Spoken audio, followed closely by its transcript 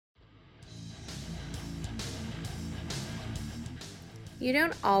You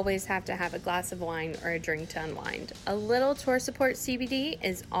don't always have to have a glass of wine or a drink to unwind. A little Tour Support CBD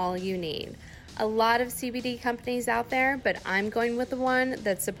is all you need. A lot of CBD companies out there, but I'm going with the one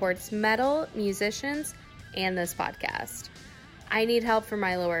that supports metal, musicians, and this podcast. I need help for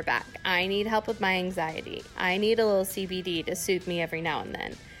my lower back. I need help with my anxiety. I need a little CBD to soothe me every now and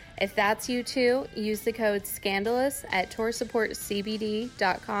then. If that's you too, use the code SCANDALOUS at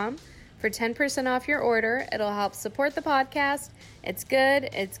toursupportcbd.com for 10% off your order. It'll help support the podcast. It's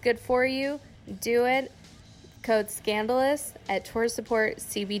good for you. Do it. Code SCANDALOUS at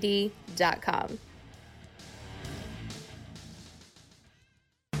toursupportcbd.com.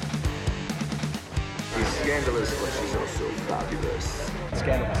 She's scandalous, but she's also fabulous.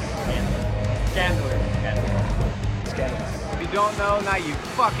 Scandalous. Scandalous. Scandalous. If you don't know, now you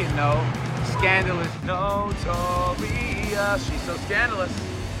fucking know. Scandalous Notorious. She's so scandalous.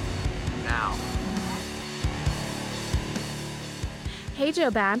 Now. Hey, Joe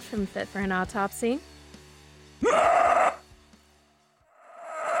Bad from Fit for an Autopsy.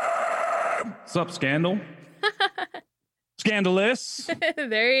 What's up, Scandal? Scandalous.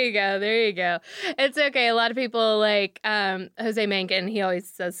 There you go. It's okay. A lot of people like Jose Mencken, he always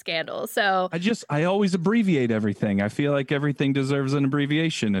says scandal. So I always abbreviate everything. I feel like everything deserves an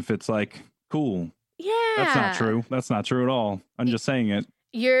abbreviation if it's like cool. Yeah. That's not true. That's not true at all. I'm just saying it.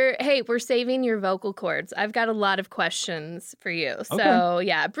 We're saving your vocal cords. I've got a lot of questions for you. So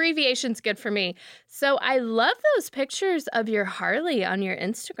yeah, abbreviation's good for me. So I love those pictures of your Harley on your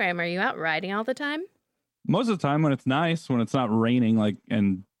Instagram. Are you out riding all the time? Most of the time when it's nice, when it's not raining like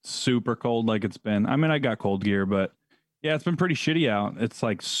and super cold like it's been. I mean, I got cold gear, but yeah, it's been pretty shitty out. It's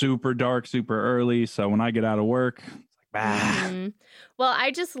like super dark, super early. So when I get out of work, it's like, bah. Mm-hmm. Well,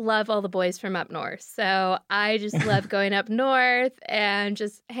 I just love all the boys from up north. So I just love going up north and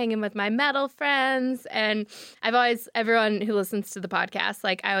just hanging with my metal friends. And everyone who listens to the podcast,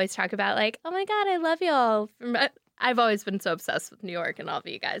 like I always talk about like, oh my God, I love y'all. I've always been so obsessed with New York and all of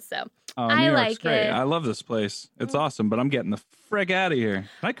you guys. So I like York's great. it. I love this place. It's awesome, but I'm getting the frick out of here.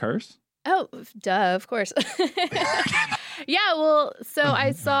 Can I curse? Oh, duh, of course. Yeah, well, so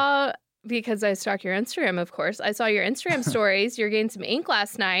I saw, because I stalk your Instagram, of course, I saw your Instagram stories. You're getting some ink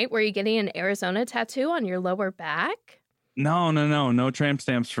last night. Were you getting an Arizona tattoo on your lower back? No tramp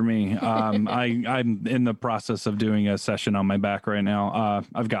stamps for me. I'm in the process of doing a session on my back right now.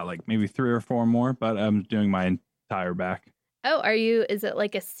 I've got like maybe 3 or 4 more, but I'm doing my entire back. Oh, is it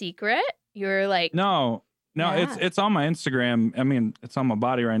like a secret? You're like, No, Yeah. it's on my Instagram. I mean, it's on my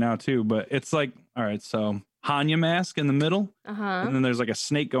body right now too, but it's like, all right, so Hanya mask in the middle, and then there's like a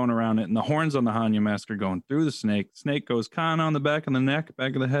snake going around it, and the horns on the Hanya mask are going through the snake. Snake goes kind of on the back of the neck,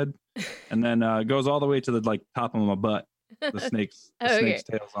 back of the head, and then goes all the way to the like top of my butt. The snake's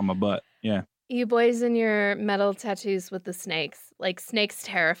tail's on my butt. Yeah. You boys and your metal tattoos with the snakes. Like, snakes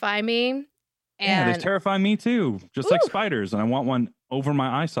terrify me. Yeah, they terrify me too, just like spiders, and I want one over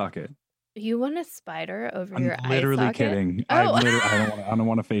my eye socket. You want a spider over your eye socket? I'm literally kidding. Oh. I don't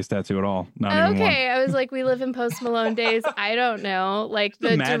want a face tattoo at all. Not even one. Okay, I was like, we live in Post Malone days. I don't know. Like,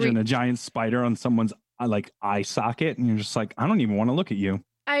 Imagine a giant spider on someone's like eye socket, and you're just like, I don't even want to look at you.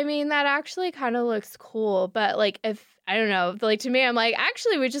 I mean, that actually kind of looks cool, but like, if I don't know, like to me, I'm like,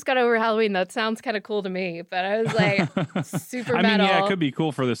 actually, we just got over Halloween. That sounds kind of cool to me. But I was like, super I mean, metal. yeah, it could be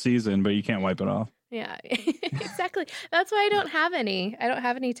cool for the season, but you can't wipe it off. Yeah, exactly. That's why I don't have any. I don't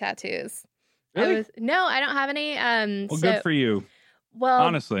have any tattoos. Really? No, I don't have any. Well, good for you. Well,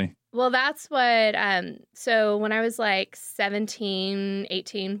 honestly. Well, that's what, so when I was like 17,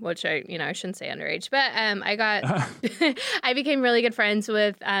 18, which I shouldn't say underage, but I became really good friends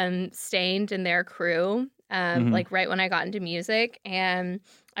with Stained and their crew, like right when I got into music, and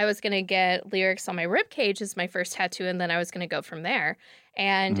I was going to get lyrics on my ribcage as my first tattoo, and then I was going to go from there.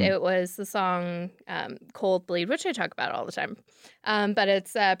 And it was the song Cold Bleed, which I talk about all the time. But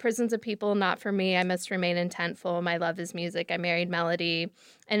it's Prisons of People, Not For Me, I Must Remain Intentful, My Love Is Music, I Married Melody.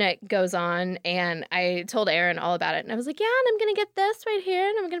 And it goes on. And I told Aaron all about it. And I was like, yeah, and I'm going to get this right here.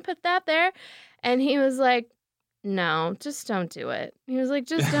 And I'm going to put that there. And he was like, no, just don't do it. He was like,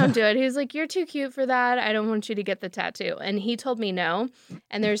 just don't do it. He was like, you're too cute for that. I don't want you to get the tattoo. And he told me no.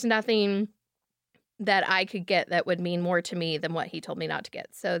 And there's nothing that I could get that would mean more to me than what he told me not to get.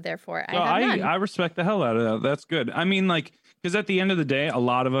 So therefore, I respect the hell out of that. That's good. I mean, like, because at the end of the day, a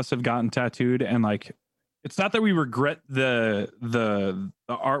lot of us have gotten tattooed and like it's not that we regret the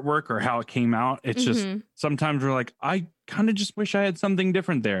artwork or how it came out. It's just sometimes we're like, I kind of just wish I had something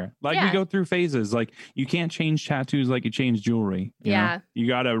different there. Like we go through phases. Like you can't change tattoos like you change jewelry. You know? You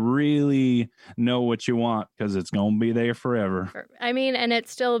got to really know what you want because it's going to be there forever. I mean, and it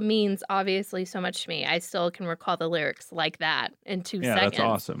still means obviously so much to me. I still can recall the lyrics like that in 2 seconds. Yeah, that's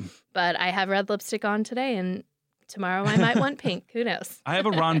awesome. But I have red lipstick on today, and tomorrow I might want pink. Who knows? I have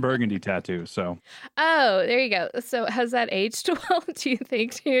a Ron Burgundy tattoo, so. Oh, there you go. So has that aged well, do you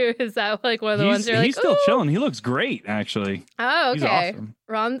think, too? Is that like one of the ones you're like, he's still chilling. He looks great, actually. Oh, okay. He's awesome.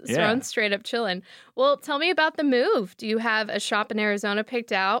 Ron's straight up chilling. Well, tell me about the move. Do you have a shop in Arizona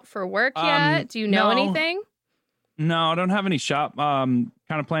picked out for work yet? Do you know anything? No, I don't have any shop kind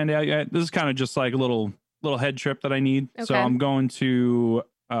of planned out yet. This is kind of just like a little head trip that I need. Okay. So I'm going to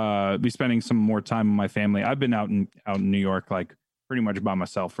be spending some more time with my family. I've been out in New York, like pretty much by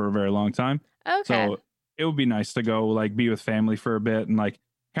myself for a very long time. Okay. So it would be nice to go like be with family for a bit and like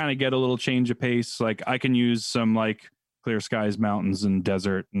kind of get a little change of pace. Like I can use some like clear skies, mountains and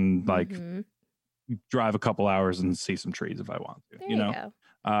desert and like drive a couple hours and see some trees if I want to, you know?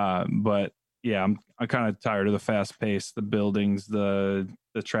 But yeah, I'm kind of tired of the fast pace, the buildings, the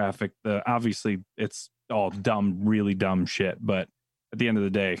traffic, obviously it's all really dumb shit, but at the end of the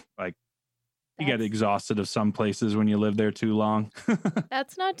day, like you get exhausted of some places when you live there too long.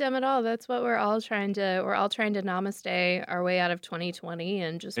 That's not dumb at all. That's what we're all trying to namaste our way out of 2020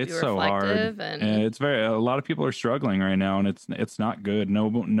 and just be reflective. So hard. And it's a lot of people are struggling right now and it's not good. No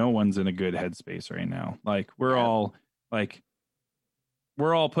one's in a good headspace right now. Like we're all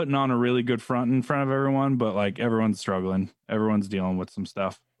putting on a really good front in front of everyone, but like everyone's struggling. Everyone's dealing with some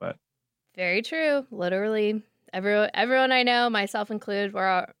stuff, but very true. Literally everyone I know, myself included,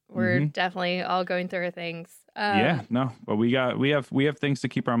 we're definitely all going through things. But we have things to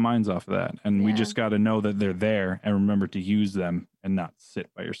keep our minds off of that, and we just got to know that they're there and remember to use them and not sit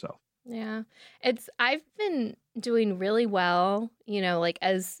by yourself. Yeah, I've been doing really well, you know, like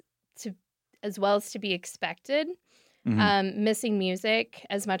as well as to be expected. Missing music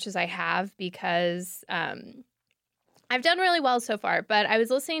as much as I have because I've done really well so far, but I was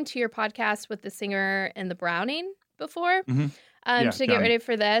listening to your podcast with the singer in the Browning before to get ready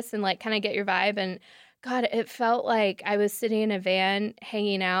for this and like kind of get your vibe. And God, it felt like I was sitting in a van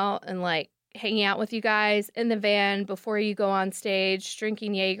hanging out with you guys in the van before you go on stage,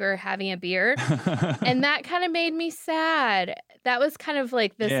 drinking Jaeger, having a beer. And that kind of made me sad. That was kind of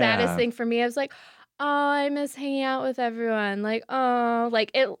like the saddest thing for me. I was like, oh, I miss hanging out with everyone. Like, oh,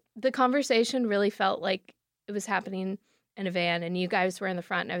 like the conversation really felt like it was happening in a van and you guys were in the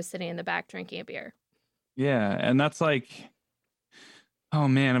front and I was sitting in the back drinking a beer. Yeah. And that's like, oh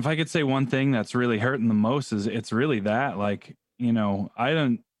man, if I could say one thing that's really hurting the most is it's really that, like, you know,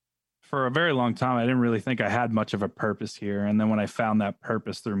 for a very long time, I didn't really think I had much of a purpose here. And then when I found that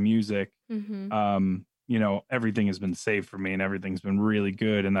purpose through music, you know, everything has been saved for me and everything's been really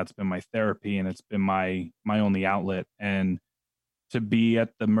good. And that's been my therapy and it's been my only outlet. And to be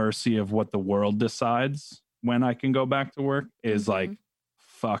at the mercy of what the world decides when I can go back to work is like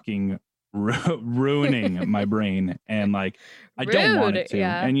fucking ruining my brain. And like, I don't want it to.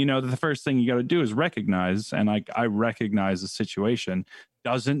 Yeah. And you know, the first thing you got to do is recognize. And like, I recognize the situation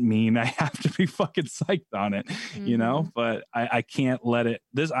doesn't mean I have to be fucking psyched on it, you know, but I can't let it,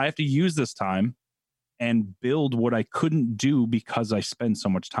 I have to use this time and build what I couldn't do because I spend so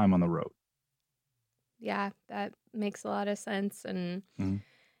much time on the road. Yeah, that makes a lot of sense. And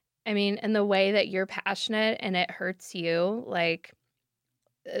I mean, in the way that you're passionate and it hurts you, like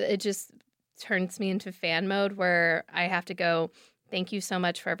it just turns me into fan mode where I have to go, thank you so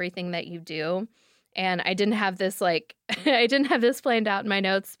much for everything that you do. And I didn't have this planned out in my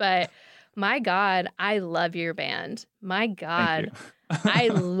notes, but my God, I love your band. My God, I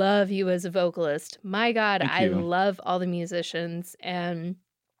love you as a vocalist. My God, I love all the musicians. And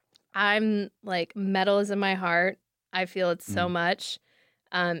I'm like, metal is in my heart. I feel it so much.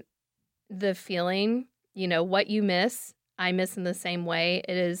 The feeling, you know, what you miss, I miss in the same way.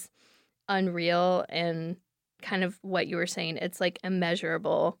 It is unreal and kind of what you were saying. It's like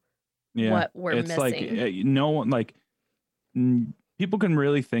immeasurable what we're missing. It's like, no one, like, people can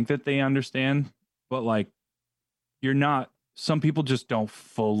really think that they understand, but like, some people just don't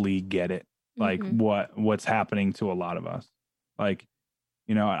fully get it. Like what's happening to a lot of us. Like,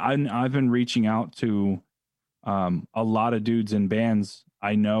 you know, I've been reaching out to a lot of dudes in bands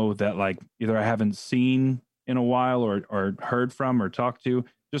I know that like either I haven't seen in a while or heard from or talked to,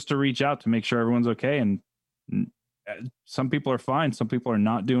 just to reach out to make sure everyone's okay. And some people are fine. Some people are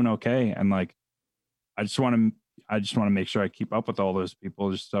not doing okay. And like, I I just want to make sure I keep up with all those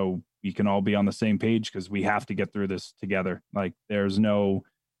people just so we can all be on the same page, because we have to get through this together. Like there's no,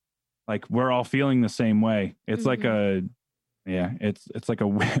 like we're all feeling the same way. It's like it's like a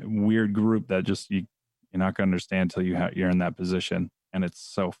weird group that just you're not gonna understand until you're in that position, and it's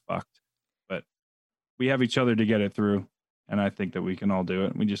so fucked. But we have each other to get it through, and I think that we can all do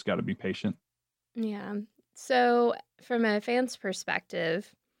it. We just got to be patient. Yeah. So from a fan's perspective,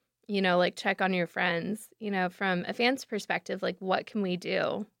 like check on your friends, from a fan's perspective, like what can we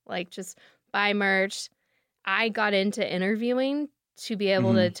do? Like just buy merch. I got into interviewing to be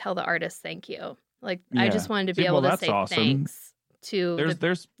able to tell the artist thank you. Like I just wanted to be able to say thanks to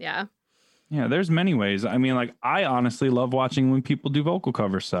there's many ways. I mean, like I honestly love watching when people do vocal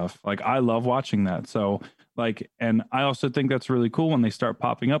cover stuff. Like I love watching that. So like, and I also think that's really cool when they start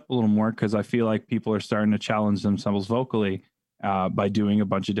popping up a little more, because I feel like people are starting to challenge themselves vocally by doing a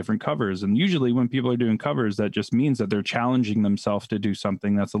bunch of different covers. And usually when people are doing covers, that just means that they're challenging themselves to do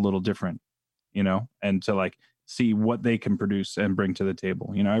something that's a little different, and to like see what they can produce and bring to the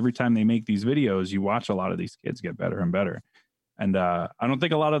table. Every time they make these videos, you watch a lot of these kids get better and better. And I don't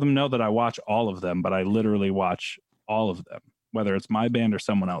think a lot of them know that I watch all of them, but I literally watch all of them, whether it's my band or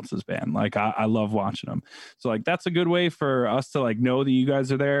someone else's band. Like I love watching them. So like, that's a good way for us to like know that you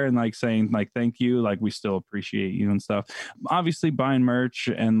guys are there and like saying like, thank you. Like we still appreciate you and stuff. Obviously buying merch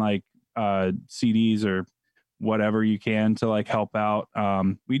and like CDs or whatever you can to like help out.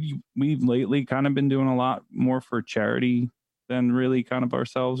 We've lately kind of been doing a lot more for charity than really kind of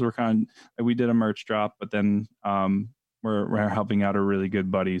ourselves. We did a merch drop, but then we're helping out a really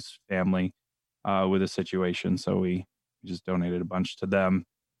good buddy's family with a situation. So we just donated a bunch to them.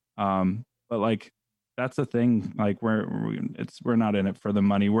 But like, that's the thing. Like we're not in it for the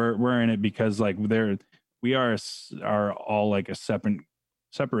money. We're in it because like we are all like a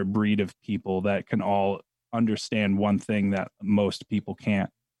separate breed of people that can all understand one thing that most people can't.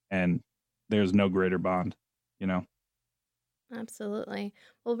 And there's no greater bond, Absolutely.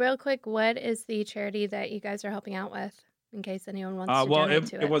 Well, real quick, what is the charity that you guys are helping out with, in case anyone wants to donate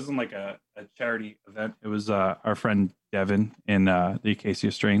to it? It wasn't like a charity event. It was our friend Devin in the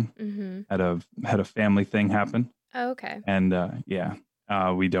Acacia Strain had a family thing happen. Oh, okay. And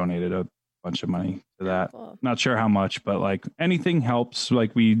we donated a bunch of money to that. Cool. Not sure how much, but like anything helps.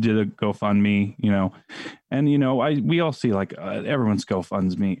 Like we did a GoFundMe, and we all see like everyone's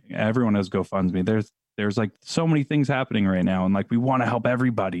GoFundMe. Everyone has GoFundMe. There's like so many things happening right now, and like we want to help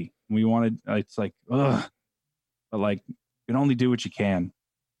everybody. We want to. It's like ugh, but like you can only do what you can,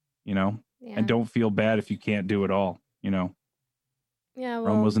 and don't feel bad if you can't do it all, Yeah, well,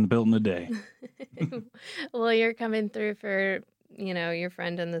 Rome wasn't built in a day. Well, you're coming through for your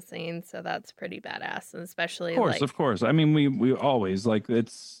friend in the scene, so that's pretty badass, and especially of course. I mean, we always like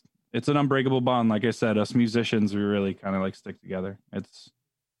it's an unbreakable bond. Like I said, us musicians, we really kind of like stick together.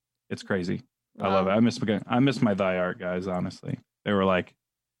 It's crazy. Well, I love it. I miss my Thy Art guys. Honestly, they're like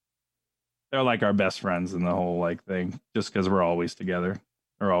our best friends in the whole like thing, just because we're always together.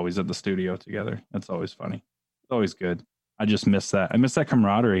 We're always at the studio together. It's always funny. It's always good. I just miss that. I miss that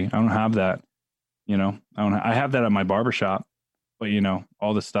camaraderie. I don't have that. I have that at my barbershop. But,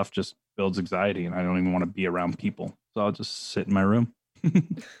 all this stuff just builds anxiety, and I don't even want to be around people. So I'll just sit in my room.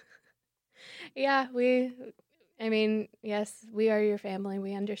 Yeah, yes, we are your family.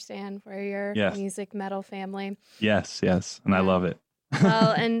 We understand. We're your music metal family. Yes. And I love it.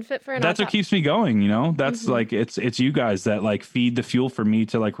 Well, and Fit for an That's what keeps me going, That's like, it's you guys that like feed the fuel for me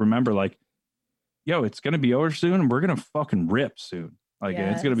to like remember like, yo, it's going to be over soon and we're going to fucking rip soon. Like, and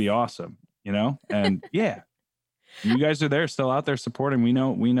it's going to be awesome, And yeah. You guys are there, still out there supporting. We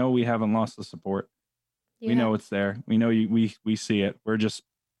know we haven't lost the support. Yeah. We know it's there. We know we see it. We're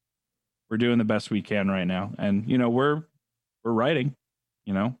doing the best we can right now. And we're writing,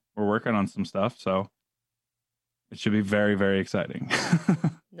 we're working on some stuff. So it should be very, very exciting.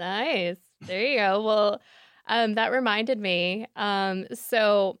 Nice. There you go. Well, that reminded me.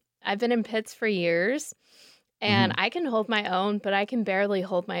 So I've been in pits for years. And I can hold my own, but I can barely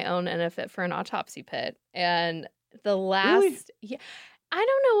hold my own in a Fit for an Autopsy pit. And the last, really? I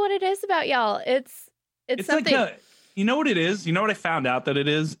don't know what it is about y'all. It's something. Like you know what it is? You know what I found out that it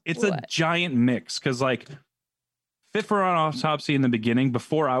is? It's a giant mix. Because like Fit for an Autopsy in the beginning,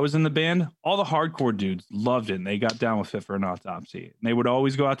 before I was in the band, all the hardcore dudes loved it. And they got down with Fit for an Autopsy. And they would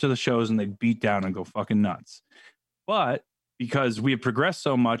always go out to the shows and they'd beat down and go fucking nuts. But because we have progressed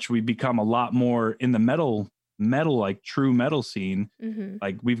so much, we've become a lot more in the metal, like true metal scene.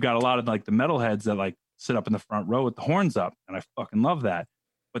 Like we've got a lot of like the metalheads that like sit up in the front row with the horns up, and I fucking love that.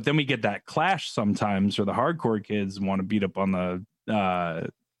 But then we get that clash sometimes where the hardcore kids want to beat up on the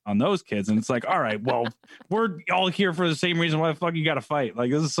on those kids. And it's like, all right, well, we're all here for the same reason. Why the fuck you got to fight?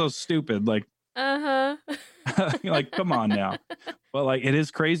 Like, this is so stupid. Like, like, come on now. But like, it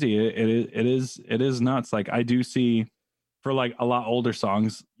is crazy. It is nuts. Like, I do see for like a lot older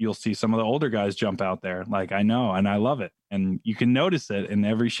songs, you'll see some of the older guys jump out there. Like, I know, and I love it. And you can notice it in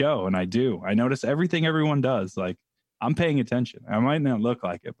every show. And I notice everything everyone does. Like, I'm paying attention. I might not look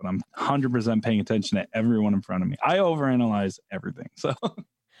like it, but I'm 100% paying attention to everyone in front of me. I overanalyze everything. So,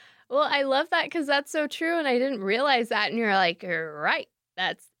 well, I love that because that's so true. And I didn't realize that. And you're like, you're right.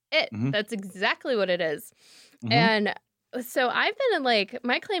 That's it. That's exactly what it is. And so I've been in like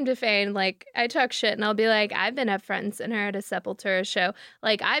my claim to fame, like I talk shit and I'll be like, I've been up front and center at a Sepultura show.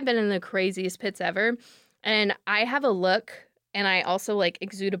 Like I've been in the craziest pits ever. And I have a look and I also like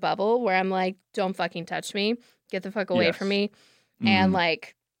exude a bubble where I'm like, don't fucking touch me. Get the fuck away from me. And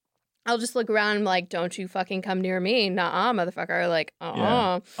like, I'll just look around and like, don't you fucking come near me. Nuh-uh, motherfucker. Like,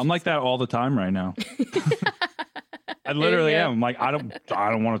 yeah. I'm like that all the time right now. I literally am. I'm like, I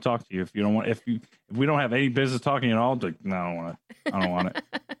don't want to talk to you. If you don't want, if we don't have any business talking at all, like, no, I don't want it. I don't want it.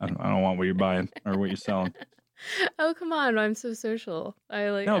 I don't want what you're buying or what you're selling. Oh, come on. I'm so social.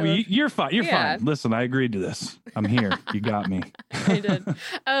 No, you're fine. You're fine. Listen, I agreed to this. I'm here. You got me. I did.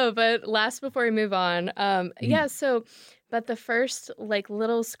 Oh, but last before we move on. Yeah. So, but the first like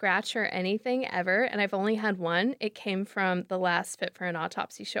little scratch or anything ever, and I've only had one, it came from the last Fit for an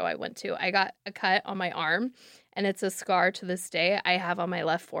Autopsy show I went to. I got a cut on my arm and it's a scar to this day I have on my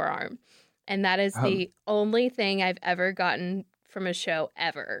left forearm. And that is the only thing I've ever gotten from a show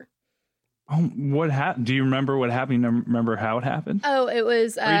ever. Oh, what happened? Do you remember what happened? You remember how it happened? Oh, it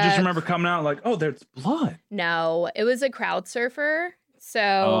was... or you just remember coming out like, oh, there's blood. No, it was a crowd surfer.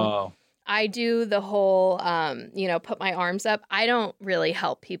 So I do the whole, put my arms up. I don't really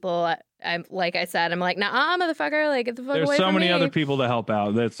help people. I'm like I said, I'm like, nah, motherfucker, like get the fuck away from me. There's so many other people to help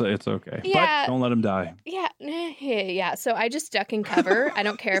out. It's okay. Yeah. But don't let them die. Yeah. So I just duck and cover. I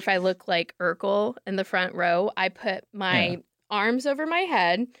don't care if I look like Urkel in the front row. I put my arms over my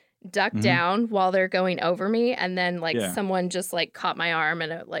head, duck down while they're going over me, and then someone just like caught my arm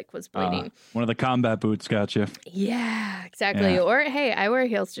and it like was bleeding. One of the combat boots got you. Yeah, exactly. Yeah. Or hey, I wear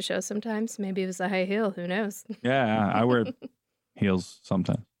heels to show sometimes. Maybe it was a high heel. Who knows? Yeah, I wear heels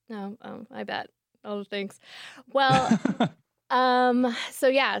sometimes. No, I bet. Oh, thanks. Well,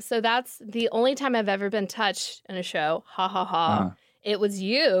 so that's the only time I've ever been touched in a show. Ha ha ha. It was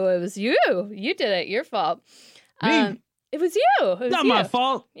you. You did it. Your fault. Me? It was you. Not my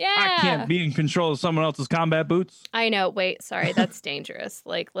fault. Yeah. I can't be in control of someone else's combat boots. I know. Wait, sorry. That's dangerous.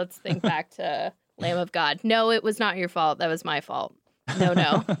 Like, let's think back to Lamb of God. No, it was not your fault. That was my fault.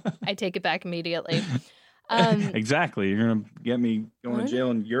 No. I take it back immediately. Exactly. You're going to get me going to jail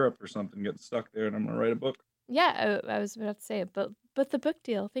in Europe or something, getting stuck there, and I'm going to write a book. Yeah, I was about to say it, but the book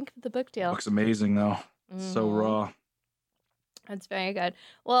deal. Think of the book deal. Looks amazing, though. It's so raw. That's very good.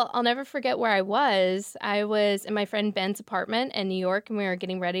 Well, I'll never forget where I was. I was in my friend Ben's apartment in New York, and we were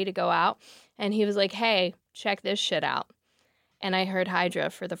getting ready to go out. And he was like, hey, check this shit out. And I heard Hydra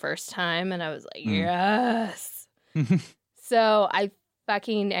for the first time, and I was like, yes. So I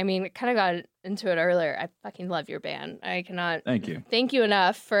kind of got into it earlier. I fucking love your band. I cannot thank you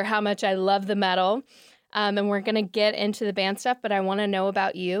enough for how much I love the metal. And we're going to get into the band stuff, but I want to know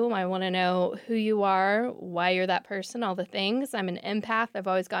about you. I want to know who you are, why you're that person, all the things. I'm an empath. I've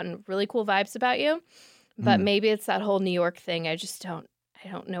always gotten really cool vibes about you, but maybe it's that whole New York thing. I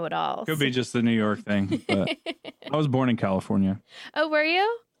don't know it all. Could be just the New York thing, but I was born in California. Oh, were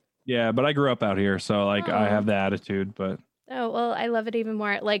you? Yeah, but I grew up out here, so I have the attitude, but... Oh, well, I love it even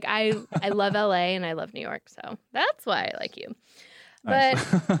more. Like, I love LA and I love New York, so that's why I like you. Nice.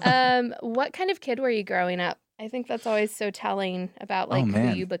 But what kind of kid were you growing up? I think that's always so telling about, who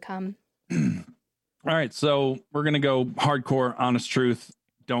you become. All right, so we're going to go hardcore, honest truth,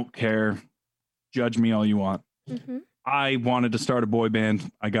 don't care, judge me all you want. Mm-hmm. I wanted to start a boy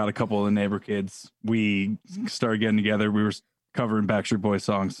band. I got a couple of the neighbor kids. We started getting together. We were covering Backstreet Boys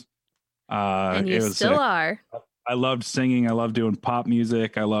songs. And you still are. I loved singing. I loved doing pop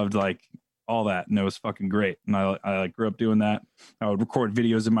music. I loved all that. And it was fucking great. And I grew up doing that. I would record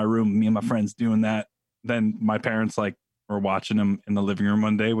videos in my room, me and my friends doing that. Then my parents were watching them in the living room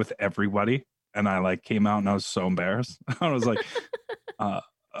one day with everybody. And I came out and I was so embarrassed. I was like,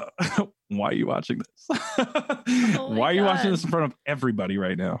 why are you watching this? Why are you watching this in front of everybody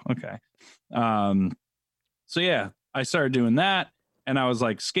right now? Okay. So yeah, I started doing that. And I was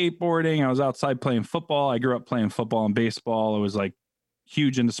skateboarding. I was outside playing football. I grew up playing football and baseball. I was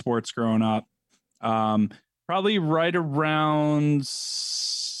huge into sports growing up. Probably right around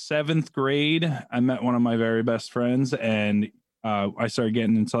 7th grade, I met one of my very best friends, and I started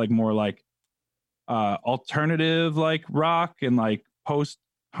getting into like more like alternative like rock and like post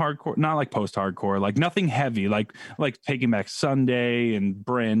hardcore, not like post hardcore, like nothing heavy, like Taking Back Sunday and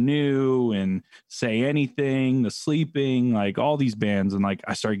Brand New and Say Anything, The Sleeping, like all these bands. And like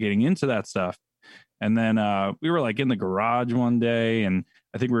I started getting into that stuff. And then we were like in the garage one day, and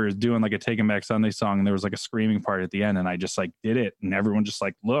I think we were doing like a Taking Back Sunday song, and there was like a screaming part at the end, and I just like did it, and everyone just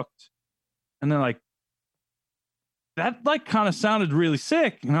like looked, and they're like, that like kind of sounded really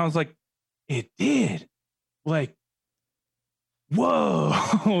sick. And I was like, it did. Like,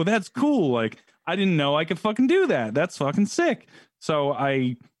 whoa, that's cool. Like, I didn't know I could fucking do that. That's fucking sick. So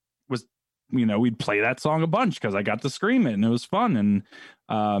I was, we'd play that song a bunch because I got to scream it and it was fun. And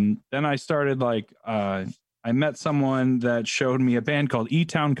then I started like, I met someone that showed me a band called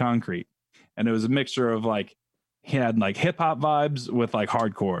E-Town Concrete. And it was a mixture of like, he had like hip hop vibes with like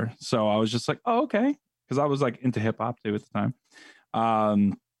hardcore. So I was just like, oh, okay. Because I was like into hip hop too at the time.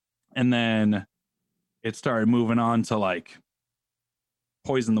 And then it started moving on to like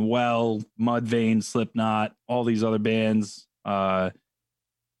Poison the Well, Mudvayne, Slipknot, all these other bands. And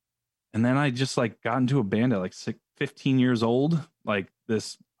then I just like got into a band at like 15 years old. Like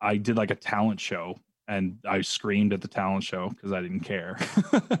this, I did like a talent show and I screamed at the talent show because I didn't care.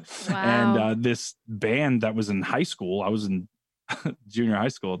 Wow. And this band that was in high school, I was in junior high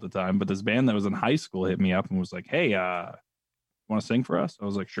school at the time, but this band that was in high school hit me up and was like, hey, want to sing for us? I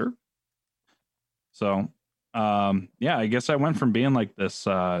was like, sure. So yeah, I guess I went from being like this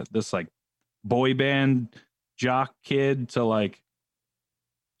like boy band jock kid to like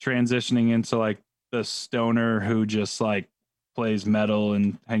transitioning into like the stoner who just like plays metal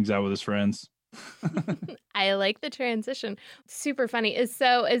and hangs out with his friends. I like the transition. Super funny. Is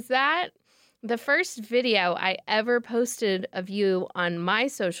that the first video I ever posted of you on my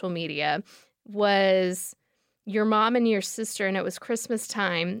social media was your mom and your sister, and it was Christmas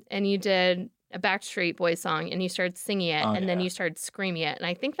time, and you did a Backstreet Boys song, and you started singing it, and then you started screaming it. And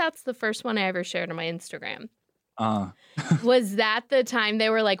I think that's the first one I ever shared on my Instagram. Was that the time they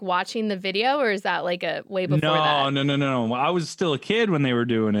were like watching the video, or is that like a way before that? No. I was still a kid when they were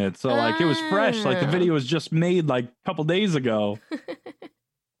doing it. So like it was fresh. Like the video was just made like a couple days ago.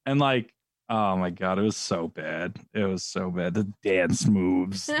 And like, oh my God, it was so bad. It was so bad. The dance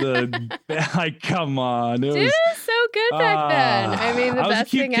moves, like, come on. Dude, was so good back then. I mean, the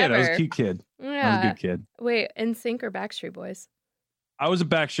best thing ever. I was a cute kid. Yeah. I was a good kid. Wait, NSYNC or Backstreet Boys? I was a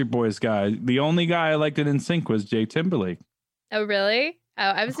Backstreet Boys guy. The only guy I liked in NSYNC was Jay Timberlake. Oh, really? Oh,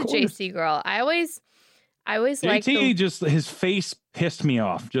 I was a JC girl. I always liked JT. Just his face pissed me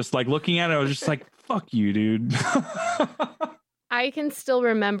off. Just like looking at it, I was just like, "Fuck you, dude." I can still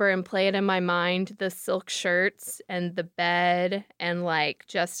remember and play it in my mind, the silk shirts and the bed and like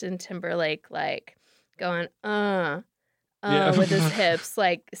Justin Timberlake like going with his hips,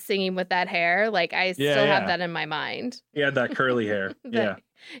 like singing with that hair. Like I still have that in my mind. He had that curly hair. The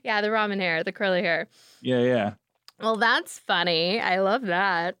ramen hair, the curly hair. Yeah. Well, that's funny. I love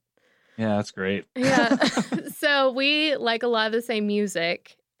that. Yeah, that's great. Yeah. So we like a lot of the same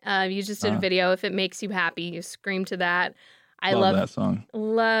music. You just did a video. If it makes you happy, you scream to that. I love that song.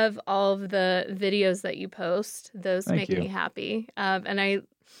 Love all of the videos that you post. Those Thank make you. me happy. And I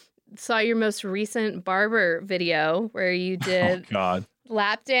saw your most recent barber video where you did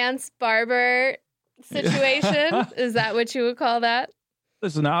lap dance barber situation. Is that what you would call that?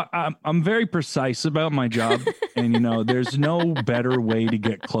 Listen, I'm very precise about my job. And, there's no better way to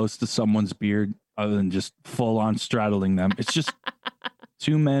get close to someone's beard other than just full on straddling them. It's just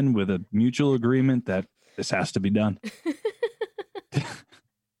two men with a mutual agreement that this has to be done.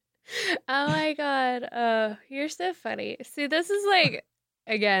 Oh my God. You're so funny. See, this is like,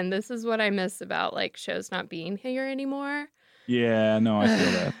 again, this is what I miss about like shows not being here anymore. Yeah, no, I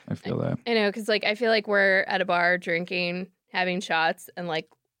feel that. I know, because like I feel like we're at a bar drinking, having shots, and like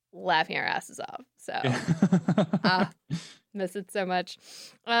laughing our asses off. So miss it so much.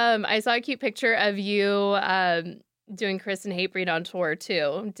 I saw a cute picture of you doing Chris and Hatebreed on tour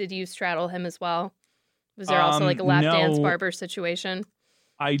too. Did you straddle him as well? Was there also like a lap dance barber situation?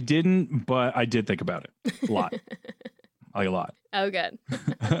 I didn't, but I did think about it a lot. Like a lot. Oh, good.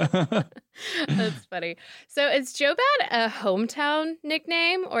 That's funny. So is Joe Bad a hometown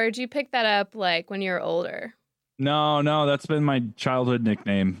nickname, or did you pick that up like when you were older? No, that's been my childhood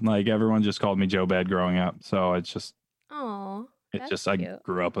nickname. Like everyone just called me Joe Bad growing up. So it's just, I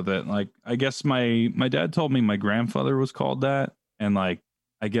grew up with it. Like, I guess my dad told me my grandfather was called that. And like,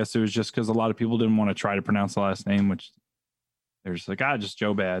 I guess it was just because a lot of people didn't want to try to pronounce the last name, which they're just like, just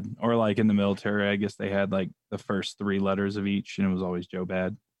Joe Bad. Or like in the military, I guess they had like the first 3 letters of each and it was always Joe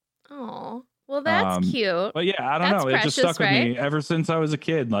Bad. Oh, Well, that's cute. But yeah, I don't That's know. It just precious, stuck with right? me ever since I was a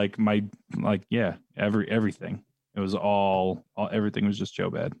kid. Like everything. It was all everything was just Joe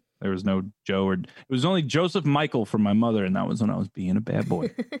Bad. There was no Joe, or it was only Joseph Michael from my mother, and that was when I was being a bad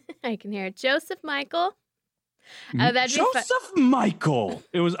boy. I can hear it. Joseph Michael. That'd be Joseph Michael.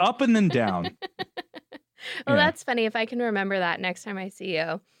 It was up and then down. Well, that's funny. If I can remember that next time I see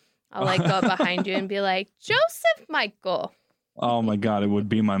you, I'll like go up behind you and be like, Joseph Michael. Oh my God, it would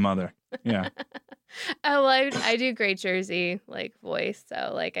be my mother. Yeah. Oh, well, I do great Jersey like voice,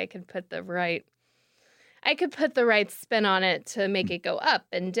 so like I could put the right spin on it to make it go up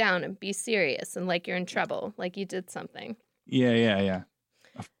and down and be serious and like you're in trouble, like you did something. Yeah.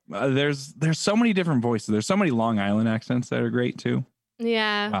 There's so many different voices. There's so many Long Island accents that are great too.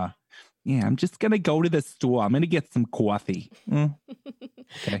 Yeah. Yeah, I'm just gonna go to the store. I'm gonna get some coffee.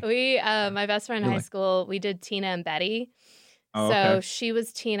 Okay. We, my best friend in high school, we did Tina and Betty. Oh, so okay. she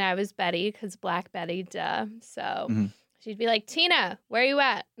was Tina, I was Betty, because Black Betty, duh. So Mm-hmm. she'd be like, Tina, where you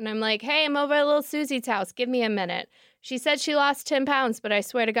at? And I'm like, hey, I'm over at little Susie's house. Give me a minute. She said she lost 10 pounds, but I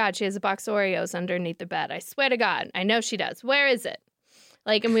swear to God, she has a box of Oreos underneath the bed. I swear to God. I know she does. Where is it?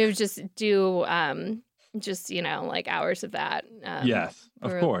 Like, and we would just do, like hours of that. Yes,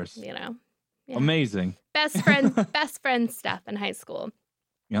 of course. Yeah. Amazing. Best friend stuff in high school.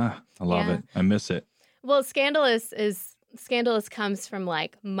 Yeah, I love it. I miss it. Well, Scandalous comes from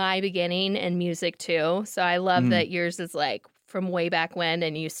like my beginning in music too. So I love that yours is like from way back when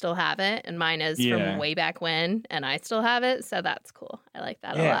and you still have it, and mine is from way back when and I still have it. So that's cool. I like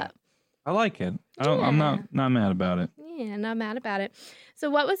that a lot. I like it. I'm not mad about it. Yeah, not mad about it. So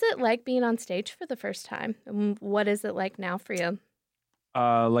what was it like being on stage for the first time? And what is it like now for you?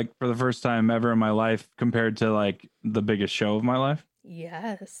 Like for the first time ever in my life compared to like the biggest show of my life.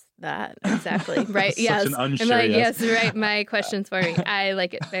 Yes, that exactly. Right. Yes. Such an unsure I'm like, yes. yes, right. My question's for me. I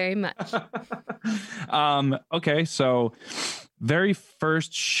like it very much. Okay. So very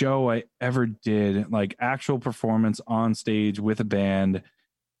first show I ever did, like actual performance on stage with a band.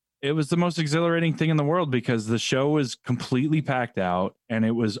 It was the most exhilarating thing in the world because the show was completely packed out and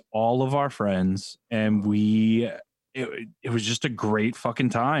it was all of our friends and it was just a great fucking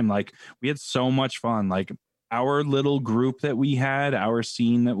time. Like we had so much fun. Like our little group that we had, our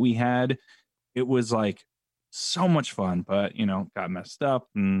scene that we had, it was like so much fun, but got messed up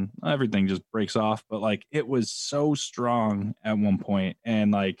and everything just breaks off. But like, it was so strong at one point.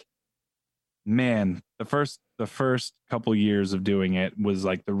 And like, man, the first couple years of doing it was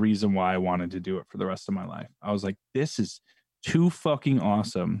like the reason why I wanted to do it for the rest of my life. I was like, this is too fucking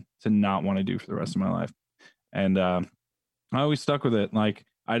awesome to not want to do for the rest of my life. And I always stuck with it. Like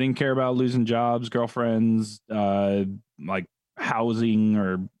I didn't care about losing jobs, girlfriends, like housing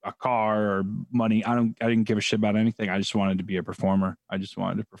or a car or money. I didn't give a shit about anything. I just wanted to be a performer. I just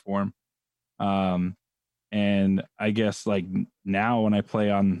wanted to perform. And I guess like now when I play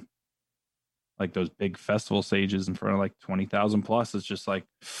on like those big festival stages in front of like 20,000 plus, it's just like,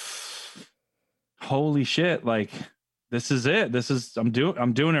 holy shit. Like this is it. I'm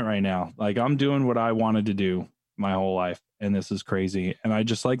doing it right now. Like I'm doing what I wanted to do my whole life. And this is crazy. And I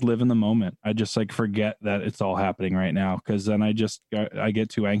just like live in the moment. I just like forget that it's all happening right now. Cause then I get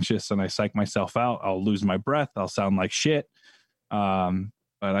too anxious and I psych myself out. I'll lose my breath. I'll sound like shit. But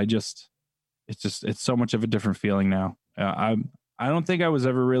it's so much of a different feeling now. I don't think I was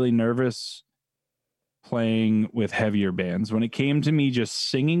ever really nervous playing with heavier bands. When it came to me just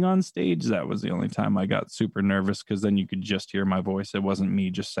singing on stage, that was the only time I got super nervous because then you could just hear my voice. It wasn't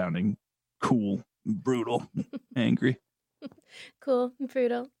me just sounding cool, brutal, angry. Cool,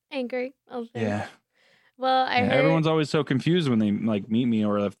 brutal, angry. Yeah. Well, I heard everyone's always so confused when they like meet me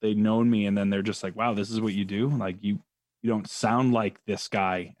or if they known me and then they're just like, wow, this is what you do. Like you don't sound like this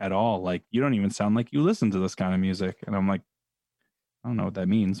guy at all. Like you don't even sound like you listen to this kind of music. And I'm like, I don't know what that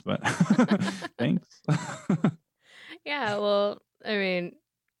means, but thanks. Yeah, well, I mean,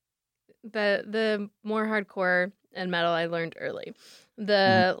 the more hardcore and metal I learned early.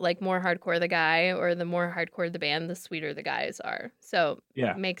 The like more hardcore the guy or the more hardcore the band, the sweeter the guys are. So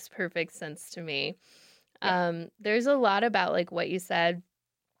it makes perfect sense to me. Yeah. There's a lot about like what you said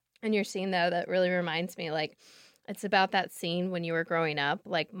in your scene though that really reminds me, like it's about that scene when you were growing up.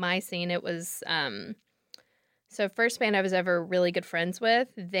 Like my scene, it was so first band I was ever really good friends with,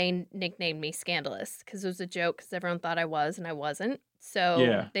 they nicknamed me Scandalous because it was a joke because everyone thought I was and I wasn't.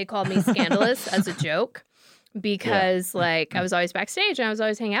 So they called me Scandalous as a joke because like I was always backstage and I was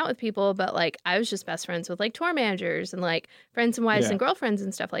always hanging out with people, but like I was just best friends with like tour managers and like friends and wives and girlfriends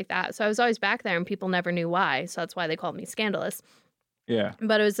and stuff like that. So I was always back there and people never knew why. So that's why they called me Scandalous. Yeah.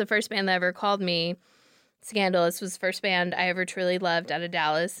 But it was the first band that ever called me Scandalous was the first band I ever truly loved out of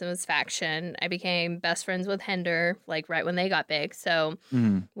Dallas. It was Faction. I became best friends with Hinder, like right when they got big. So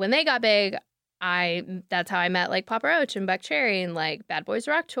when they got big, that's how I met like Papa Roach and Buck Cherry and like Bad Boys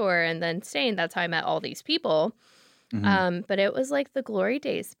Rock Tour and then Stain. That's how I met all these people. But it was like the glory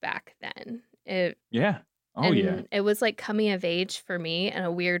days back then. It was like coming of age for me in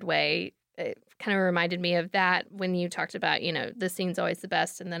a weird way. It kind of reminded me of that when you talked about, you know, the scene's always the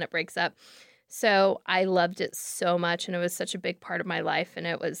best and then it breaks up. So I loved it so much and it was such a big part of my life. And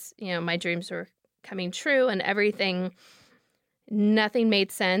it was, you know, my dreams were coming true and everything. Nothing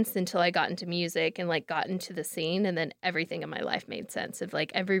made sense until I got into music and like got into the scene. And then everything in my life made sense of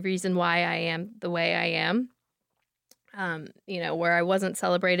like every reason why I am the way I am. You know, where I wasn't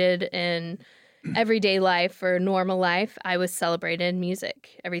celebrated in everyday life or normal life, I was celebrated in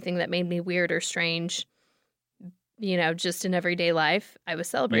music. Everything that made me weird or strange, you know, just in everyday life, I was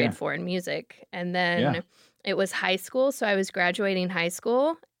celebrated for in music. And then it was high school. So I was graduating high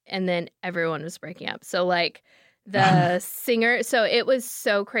school and then everyone was breaking up. So like the singer, so it was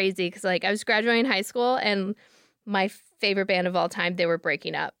so crazy because like I was graduating high school and my favorite band of all time, they were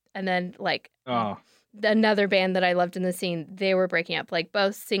breaking up. And then like another band that I loved in the scene, they were breaking up. Like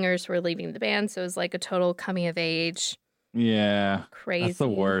both singers were leaving the band. So it was like a total coming of age. Yeah. Crazy. That's the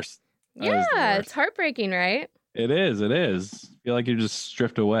worst. It's heartbreaking, right? It is. I feel like you're just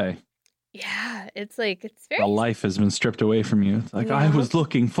stripped away. Yeah, it's like, it's very... The life has been stripped away from you. It's like, I was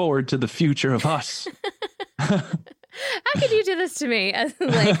looking forward to the future of us. How could you do this to me?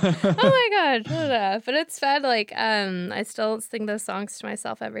 Like, oh my God. But it's fun. Like, I still sing those songs to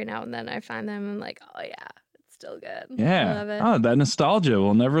myself every now and then. I find them and I'm like, oh yeah, it's still good. Yeah. I love it. Oh, that nostalgia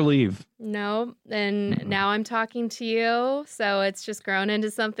will never leave. No. And now I'm talking to you. So it's just grown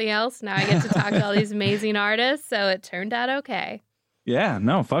into something else. Now I get to talk to all these amazing artists. So it turned out okay. Yeah.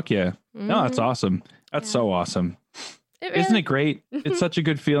 No, fuck yeah. No, that's awesome. That's so awesome. Isn't it great? It's such a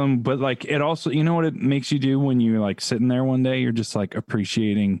good feeling, but like it also, you know what it makes you do when you're like sitting there one day, you're just like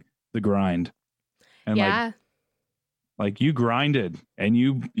appreciating the grind. And like you grinded and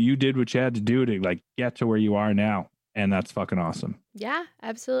you did what you had to do to like get to where you are now. And that's fucking awesome. Yeah,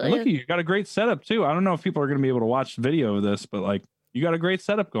 absolutely. And look at you got a great setup too. I don't know if people are going to be able to watch the video of this, but like you got a great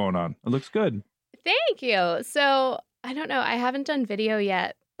setup going on. It looks good. Thank you. So I don't know. I haven't done video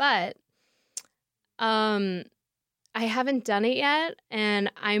yet, but I haven't done it yet, and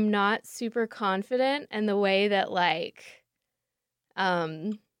I'm not super confident in the way that like,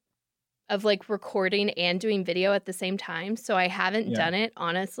 of like recording and doing video at the same time. So I haven't done it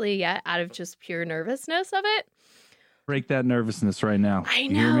honestly yet out of just pure nervousness of it. Break that nervousness right now. I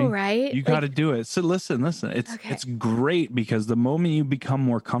know, right? You got to do it. So listen, it's great because the moment you become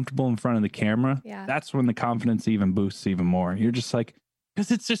more comfortable in front of the camera, that's when the confidence even boosts even more. You're just like, because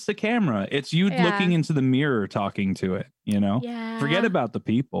it's just the camera. It's you looking into the mirror, talking to it, you know? Yeah. Forget about the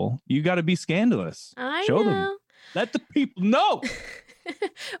people. You got to be scandalous. Show them. Let the people know.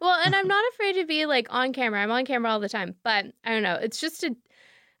 Well, and I'm not afraid to be like on camera. I'm on camera all the time. But I don't know. It's just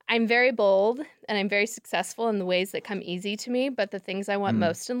I'm very bold and I'm very successful in the ways that come easy to me. But the things I want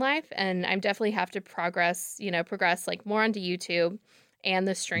most in life, and I definitely have to progress like more onto YouTube and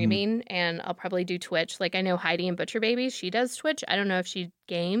the streaming, and I'll probably do Twitch. Like I know Heidi and Butcher Baby, she does Twitch. I don't know if she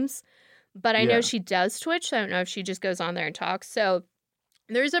games, but I know she does Twitch. So I don't know if she just goes on there and talks. So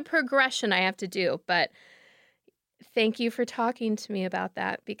there's a progression I have to do, but thank you for talking to me about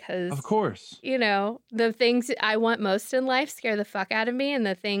that because of course, you know, the things I want most in life scare the fuck out of me. And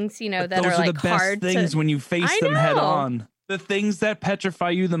the things, you know, that those are like the best hard things when you face them head on. The things that petrify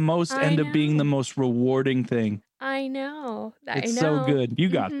you the most end up being the most rewarding thing. I know. It's so good. You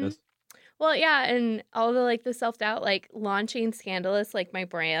got this. Well, yeah, and all the like the self-doubt, like launching Scandalous, like my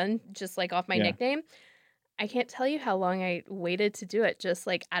brand, just like off my nickname. I can't tell you how long I waited to do it, just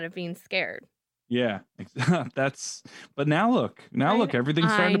like out of being scared. Yeah, but now look,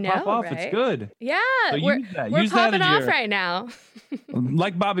 everything's starting to pop off. Right? It's good. Yeah, so we're popping off right now.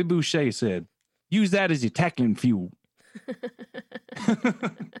 Like Bobby Boucher said, use that as your tackling fuel.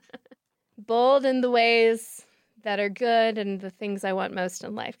 Bold in the ways that are good, and the things I want most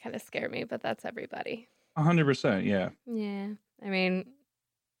in life kind of scare me, but that's everybody. 100%, yeah. Yeah. I mean,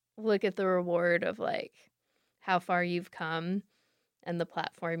 look at the reward of like how far you've come and the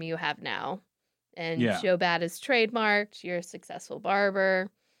platform you have now. And Joe Bad is trademarked. You're a successful barber.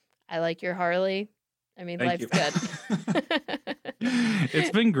 I like your Harley. I mean, life's good. It's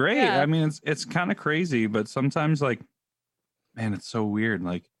been great. Yeah. I mean, it's kind of crazy, but sometimes like, man, it's so weird.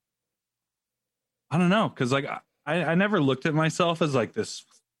 Like, I don't know. Cause like, I never looked at myself as like this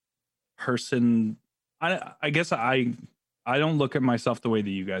person. I guess I don't look at myself the way that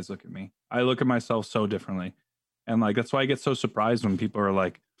you guys look at me. I look at myself so differently. And like, that's why I get so surprised when people are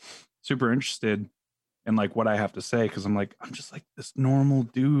like super interested in like what I have to say. Cause I'm like, I'm just like this normal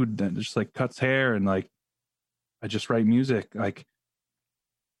dude that just like cuts hair and like, I just write music. Like,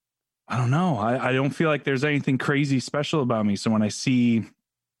 I don't know. I don't feel like there's anything crazy special about me. So when I see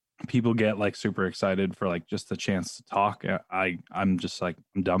people get like super excited for like just the chance to talk, I'm just like,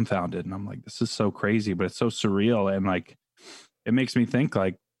 I'm dumbfounded. And I'm like, this is so crazy, but it's so surreal. And like, it makes me think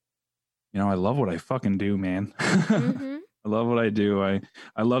like, you know, I love what I fucking do, man. Mm-hmm. I love what I do. I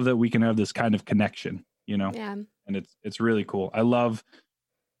love that we can have this kind of connection, you know? Yeah. And it's really cool.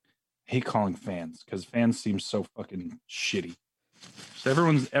 Hate calling fans because fans seem so fucking shitty. So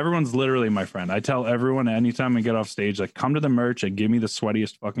everyone's literally my friend. I tell everyone anytime I get off stage, like, come to the merch and give me the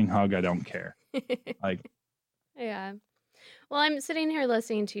sweatiest fucking hug. I don't care. Like, yeah. Well, I'm sitting here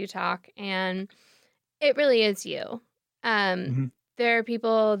listening to you talk, and it really is you. There are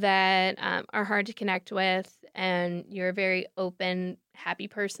people that are hard to connect with, and you're a very open, happy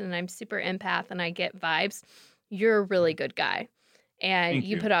person, and I'm super empath, and I get vibes. You're a really good guy, and Thank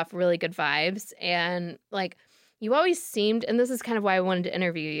you you. put off really good vibes, and like, you always seemed, and this is kind of why I wanted to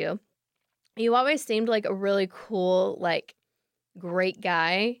interview you, you always seemed like a really cool, like, great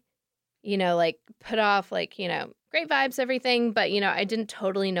guy, you know, like, put off, like, you know, great vibes, everything, but, you know, I didn't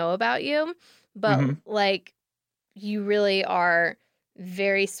totally know about you, but, like, you really are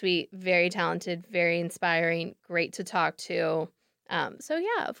very sweet, very talented, very inspiring, great to talk to. So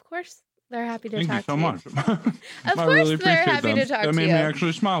yeah, of course they're happy to talk to you. Thank you so much. Of I course really they're appreciate happy that. to talk That to made you. me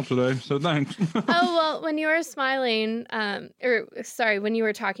actually smile today, so thanks. Oh, well, when you were smiling, when you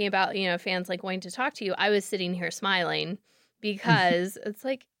were talking about, you know, fans like wanting to talk to you, I was sitting here smiling because it's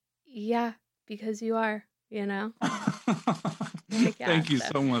like, yeah, because you are, you know. Like, yeah, Thank you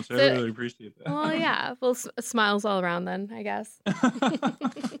so much. I really appreciate that. Well, yeah. Well, smiles all around then, I guess.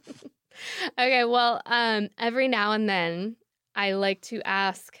 Okay, well, every now and then I like to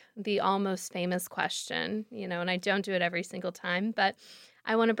ask the almost famous question, you know, and I don't do it every single time, but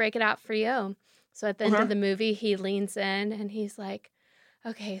I want to break it out for you. So at the end of the movie, he leans in and he's like,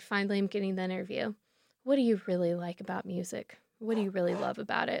 okay, finally I'm getting the interview. What do you really like about music? What do you really love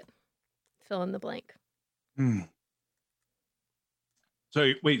about it? Fill in the blank.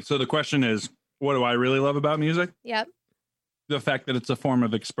 So wait, so the question is, what do I really love about music? Yep. The fact that it's a form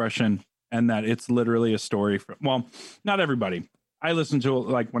of expression and that it's literally a story for, well, not everybody. I listen to,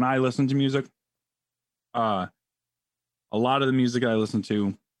 like, when I listen to music, a lot of the music I listen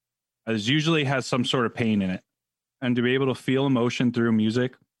to usually has some sort of pain in it. And to be able to feel emotion through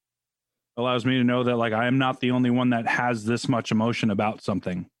music allows me to know that, like, I am not the only one that has this much emotion about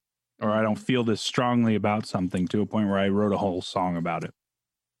something, or I don't feel this strongly about something to a point where I wrote a whole song about it.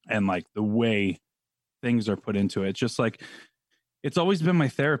 And like the way things are put into it, just like, it's always been my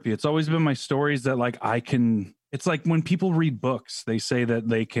therapy. It's always been my stories that, like, it's like when people read books, they say that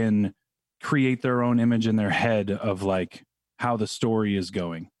they can create their own image in their head of like how the story is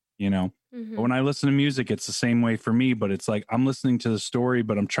going, you know? But when I listen to music, it's the same way for me, but it's like, I'm listening to the story,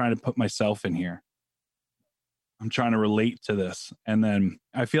 but I'm trying to put myself in here. I'm trying to relate to this. And then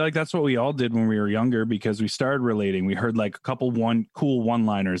I feel like that's what we all did when we were younger, because we started relating. We heard like a couple cool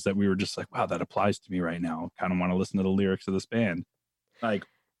one-liners that we were just like, wow, that applies to me right now. Kind of want to listen to the lyrics of this band. Like,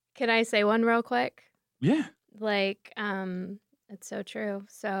 can I say one real quick? Yeah. Like, it's so true.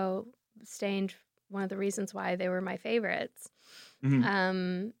 So Stained, one of the reasons why they were my favorites.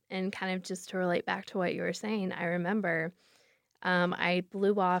 And kind of just to relate back to what you were saying, I remember I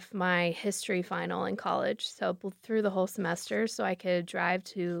blew off my history final in college, so through the whole semester so I could drive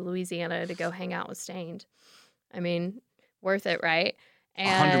to Louisiana to go hang out with Stained. I mean, worth it, right?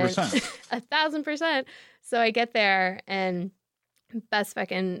 And 100%. 1,000%. So I get there and best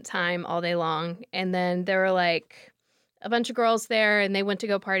fucking time all day long. And then there were like a bunch of girls there and they went to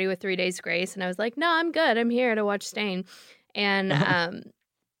go party with 3 Days Grace. And I was like, no, I'm good. I'm here to watch Stained. And I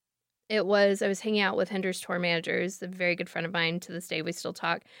was hanging out with Hinder's tour managers, a very good friend of mine. To this day, we still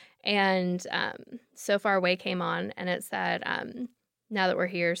talk. And So Far Away came on, and it said, now that we're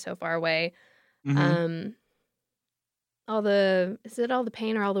here, so far away. All the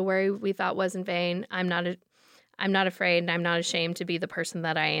pain or all the worry we thought was in vain. I'm not afraid, and I'm not ashamed to be the person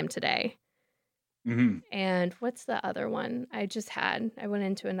that I am today. And what's the other one I just had? I went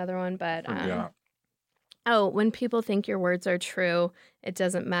into another one, but when people think your words are true, it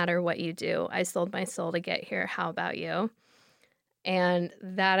doesn't matter what you do. I sold my soul to get here. How about you? And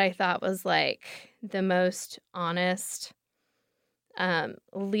that I thought was like the most honest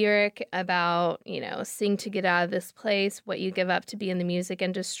lyric about, you know, sing to get out of this place. What you give up to be in the music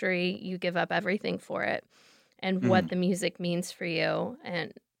industry, you give up everything for it. And what the music means for you.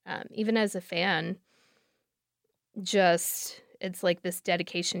 And even as a fan, just it's like this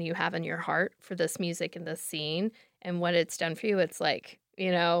dedication you have in your heart for this music and this scene and what it's done for you. It's like,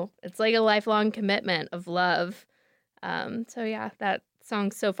 it's like a lifelong commitment of love. So yeah, that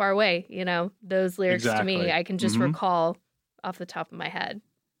song's So Far Away, those lyrics to me, Exactly. I can just Mhm. recall off the top of my head.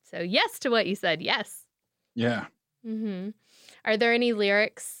 So yes to what you said. Yes. Yeah. hmm Are there any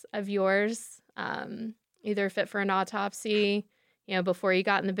lyrics of yours, either Fit for an Autopsy, before you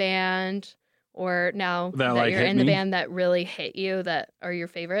got in the band, or now That, that like, you're hit in the me? band that really hit you, that are your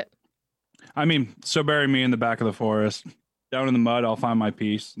favorite? I mean, So Bury Me in the Back of the Forest. Down in the Mud, I'll Find My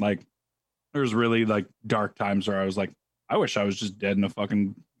Peace. Like, there's really like dark times where I was like, I wish I was just dead in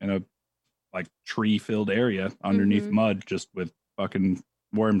a like tree filled area underneath Mhm. mud, just with fucking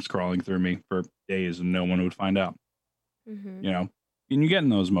worms crawling through me for days and no one would find out, hmm you know? And you get in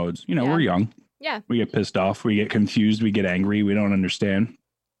those modes. Yeah. We're young. Yeah. We get pissed off. We get confused. We get angry. We don't understand.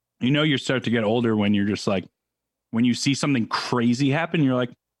 You start to get older when you're just like, when you see something crazy happen, you're like,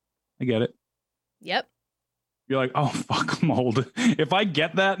 I get it. Yep. You're like, oh, fuck, I'm old. If I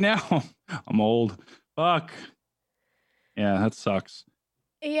get that now, I'm old. Fuck. Yeah, that sucks.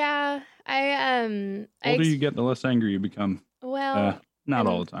 Yeah. The older you get, the less angry you become. Well, Not and-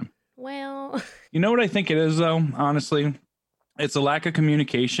 all the time. well, You know what I think it is, though, honestly? It's a lack of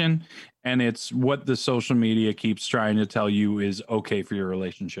communication, and it's what the social media keeps trying to tell you is okay for your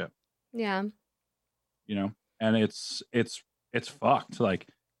relationship, yeah. And it's fucked. Like,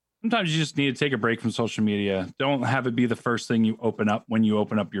 sometimes you just need to take a break from social media. Don't have it be the first thing you open up when you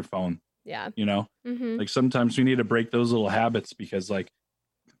open up your phone, Yeah. Like, sometimes we need to break those little habits because, like,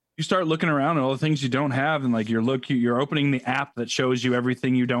 you start looking around at all the things you don't have, and like you're opening the app that shows you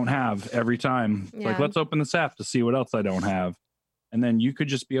everything you don't have every time. It's like, Yeah. let's open this app to see what else I don't have. And then you could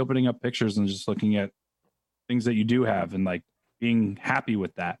just be opening up pictures and just looking at things that you do have and like being happy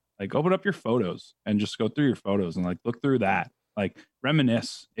with that. Like, open up your photos and just go through your photos and like look through that. Like,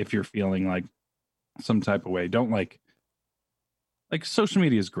 reminisce if you're feeling like some type of way. Don't like social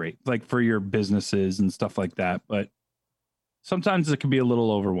media is great, like for your businesses and stuff like that. But sometimes it can be a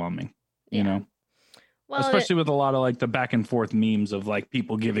little overwhelming, Well, especially with a lot of like the back and forth memes of like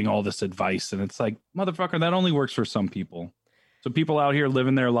people giving all this advice. And it's like, motherfucker, that only works for some people. So people out here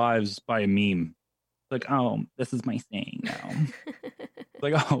living their lives by a meme. Like, oh, this is my saying now.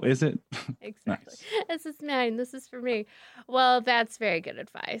 Like, oh, is it? exactly. Nice. This is mine. This is for me. Well, that's very good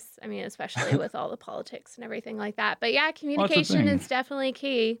advice. I mean, especially with all the politics and everything like that. But yeah, communication thing. is definitely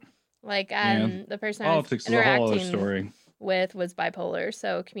key. Like, the person I was Politics is a whole other interacting story. with was bipolar,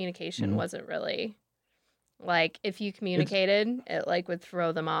 so communication Mhm. wasn't really like if you communicated, it like would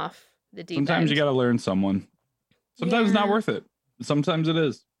throw them off the deep Sometimes end. you got to learn someone. Sometimes it's not Yeah. worth it. Sometimes it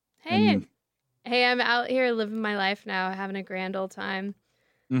is. Hey, I'm out here living my life now, having a grand old time.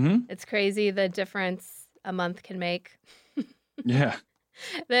 Mm-hmm. It's crazy the difference a month can make. Yeah.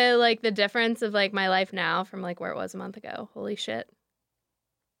 The difference of like my life now from like where it was a month ago. Holy shit.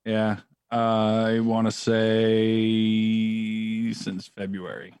 Yeah. I want to say since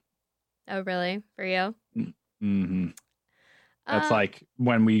February. Oh, really? For you? Mm-hmm. That's like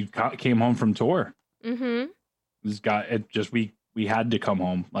when we came home from tour. Mm-hmm. We had to come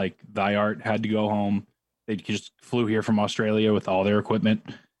home. Like, Thy Art had to go home. They just flew here from Australia with all their equipment.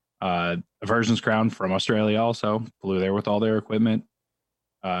 Aversion's Crown from Australia also flew there with all their equipment.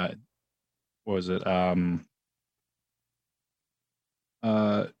 What was it? Un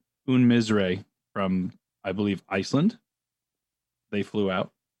Misre from, I believe, Iceland. They flew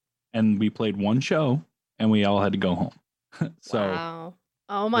out, and we played one show, and we all had to go home. So wow.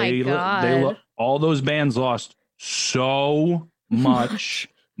 Oh my God. all those bands lost so much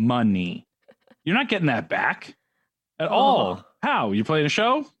money. You're not getting that back at all. How? You played a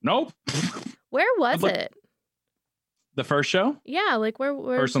show? Nope. Where was Look- it? The first show? Yeah, like where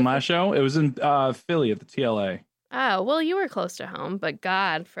First and last show? It was in Philly at the TLA. Oh, well, you were close to home, but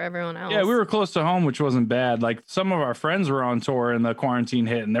God, for everyone else. Yeah, we were close to home, which wasn't bad. Like, some of our friends were on tour and the quarantine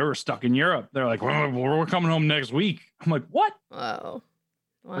hit, and they were stuck in Europe. They're like, well, we're coming home next week. I'm like, what? Whoa.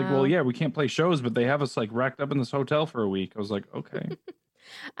 Wow. Like, well, yeah, we can't play shows, but they have us like racked up in this hotel for a week. I was like, okay.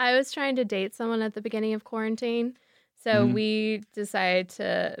 I was trying to date someone at the beginning of quarantine. So Mhm. we decided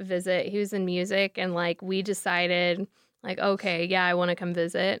to visit. He was in music, and like we decided, like, okay, yeah, I want to come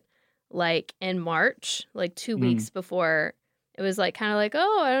visit, like in March, like 2 weeks before. It was like kind of like,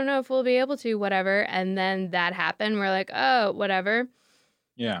 oh, I don't know if we'll be able to, whatever. And then that happened. We're like, oh, whatever.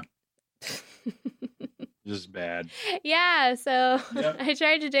 Yeah. Just bad. Yeah. So Yep. I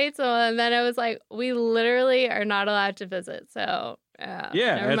tried to date someone, and then I was like, we literally are not allowed to visit. So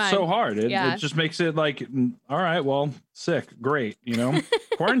Yeah, never it's mind. so hard. It just makes it like, all right, well, sick, great. You know,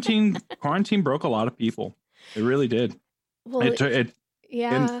 quarantine broke a lot of people. It really did. Well,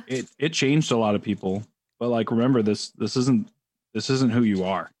 it changed a lot of people. But like, remember this isn't who you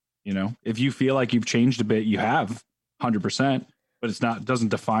are. You know, if you feel like you've changed a bit, you have 100%, but doesn't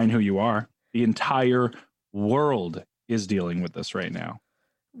define who you are. The entire world is dealing with this right now.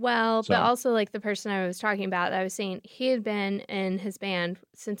 Well, but also like the person I was talking about, I was saying he had been in his band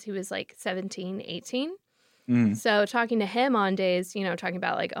since he was like 17, 18. So talking to him on days, you know, talking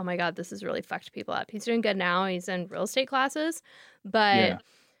about like, oh my God, this has really fucked people up. He's doing good now. He's in real estate classes, but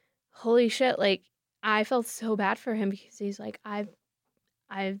holy shit, like I felt so bad for him because he's like, I've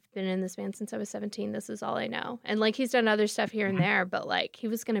been in this band since I was 17. This is all I know. And like he's done other stuff here and there, but like he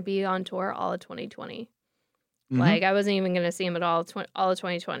was going to be on tour all of 2020. Like I wasn't even going to see him at all of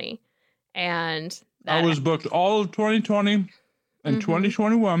 2020. And I was booked all of 2020 and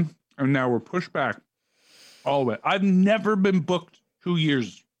 2021. And now we're pushed back all the way. I've never been booked 2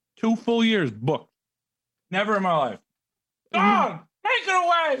 full years booked. Never in my life. Gone! Take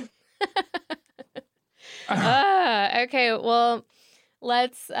it away! Okay, well,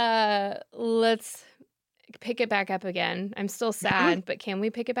 let's pick it back up again. I'm still sad, but can we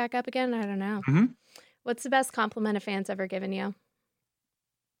pick it back up again? I don't know. What's the best compliment a fan's ever given you?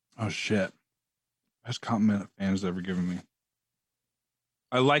 Oh, shit. Best compliment a fan's ever given me.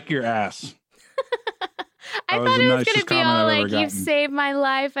 I like your ass. I thought it was going to be all like, you've saved my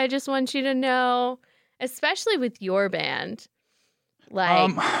life. I just want you to know, especially with your band.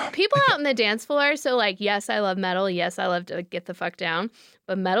 Like, people out in the dance floor, so like, yes, I love metal. Yes, I love to get the fuck down.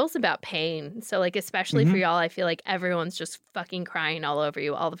 But metal's about pain. So like, especially for y'all, I feel like everyone's just fucking crying all over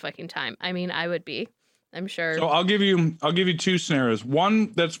you all the fucking time. I mean, I would be. I'm sure. So I'll give you two scenarios.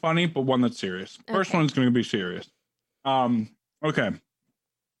 One that's funny, but one that's serious. First one's going to be serious. Okay.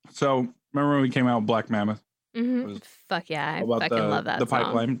 So remember when we came out with Black Mammoth? Fuck yeah. I fucking love that the song.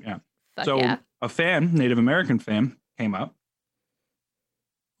 Pipeline. Yeah. Fuck so yeah. A fan, Native American fan, came up.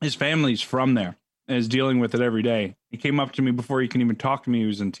 His family's from there and is dealing with it every day. He came up to me before he can even talk to me. He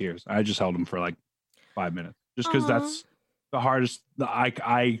was in tears. I just held him for like 5 minutes just because that's the hardest.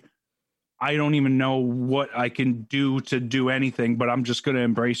 I don't even know what I can do to do anything, but I'm just going to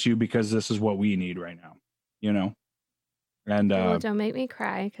embrace you because this is what we need right now, you know? And don't make me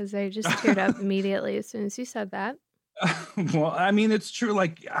cry because I just teared up immediately as soon as you said that. Well, I mean, it's true.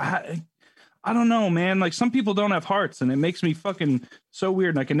 Like, I don't know, man. Like some people don't have hearts and it makes me fucking so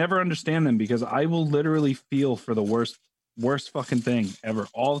weird. And I can never understand them because I will literally feel for the worst fucking thing ever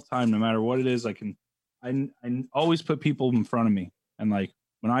all the time, no matter what it is. I always put people in front of me. And like,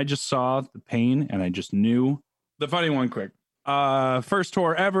 when I just saw the pain and I just knew the funny one quick, first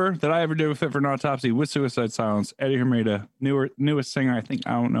tour ever that I ever did with Fit for an Autopsy with Suicide Silence, Eddie Hermida, newest singer.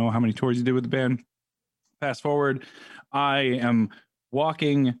 I don't know how many tours he did with the band. Fast forward, I am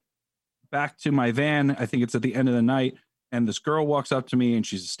walking back to my van. I think it's at the end of the night. And this girl walks up to me and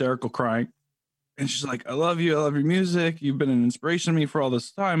she's hysterical crying. And she's like, I love you. I love your music. You've been an inspiration to me for all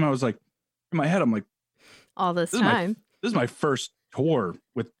this time. I was like, in my head, I'm like, all this time. This is my first tour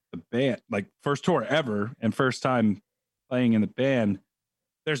with the band, like first tour ever and first time playing in the band.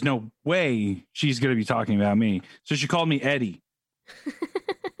 There's no way she's going to be talking about me. So she called me Eddie.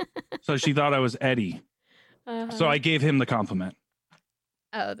 So she thought I was Eddie. So I gave him the compliment.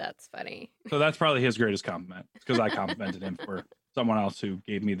 Oh, that's funny. So that's probably his greatest compliment because I complimented him for someone else who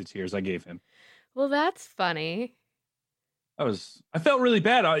gave me the tears I gave him. Well, that's funny. I felt really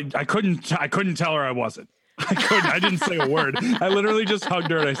bad. I couldn't tell her I wasn't. I didn't say a word. I literally just hugged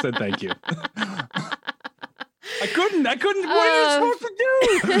her and I said thank you. I couldn't. What are you supposed to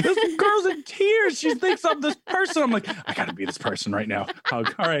do? This girl's in tears. She thinks I'm this person. I'm like, I gotta be this person right now.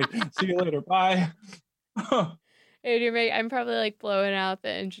 Hug. All right. See you later. Bye. I'm probably like blowing out the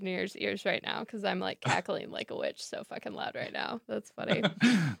engineer's ears right now because I'm like cackling like a witch so fucking loud right now. That's funny.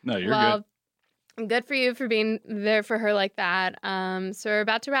 No, you're good. Good for you for being there for her like that. So we're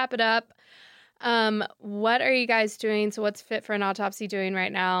about to wrap it up. What are you guys doing? So what's Fit for an Autopsy doing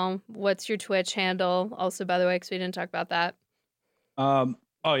right now? What's your Twitch handle? Also, by the way, because we didn't talk about that. Oh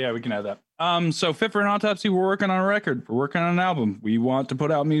yeah, we can add that. So Fit for an Autopsy, we're working on a record. We're working on an album. We want to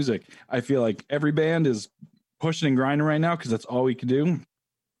put out music. I feel like every band is pushing and grinding right now because that's all we can do.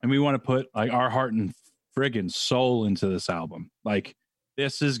 And we want to put like our heart and friggin' soul into this album. Like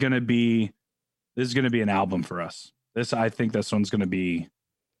this is going to be an album for us. I think this one's going to be,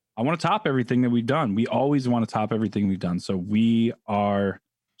 I want to top everything that we've done. We always want to top everything we've done. So we are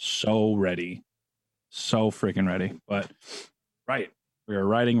so ready. So freaking ready. But right. We are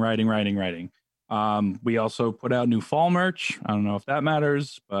writing. We also put out new fall merch. I don't know if that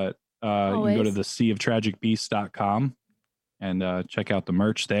matters, but you can go to the seaoftragicbeasts.com and check out the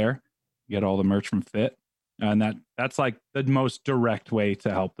merch there. Get all the merch from Fit. And that's like the most direct way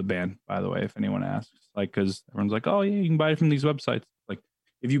to help the band, by the way, if anyone asks. Like, because everyone's like, oh, yeah, you can buy it from these websites. Like,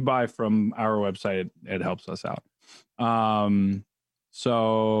 if you buy from our website, it helps us out.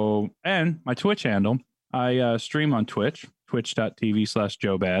 So, and my Twitch handle, I stream on Twitch,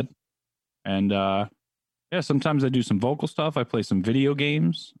 twitch.tv/JoeBad. And yeah, sometimes I do some vocal stuff. I play some video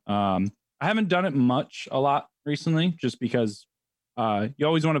games. I haven't done it a lot recently, just because you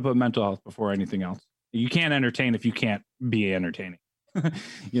always want to put mental health before anything else. You can't entertain if you can't be entertaining,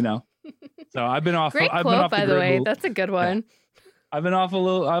 you know? So I've been off. Great I've quote, been off by the way. That's a good one. Yeah. I've been off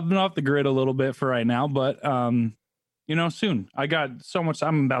the grid a little bit for right now, but you know, soon. I got so much.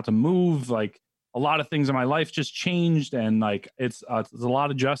 I'm about to move. Like, a lot of things in my life just changed, and like it's a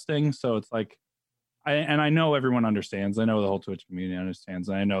lot adjusting. So it's like, I know everyone understands. I know the whole Twitch community understands.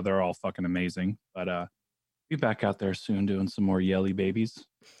 And I know they're all fucking amazing. But be back out there soon doing some more yelly babies.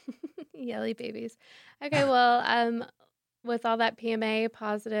 Yelly babies. Okay, well, with all that PMA,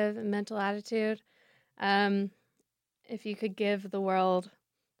 positive and mental attitude, if you could give the world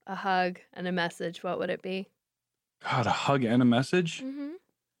a hug and a message, what would it be? God, a hug and a message? Mm-hmm.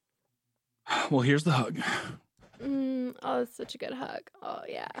 Well, here's the hug. Oh, it's such a good hug. Oh,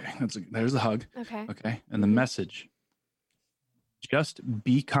 yeah. Okay, there's the hug. Okay. Okay. And the message. Just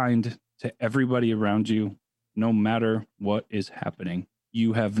be kind to everybody around you, no matter what is happening.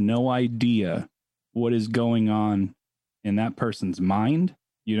 You have no idea what is going on in that person's mind.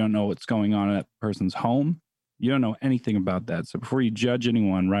 You don't know what's going on in that person's home. You don't know anything about that. So before you judge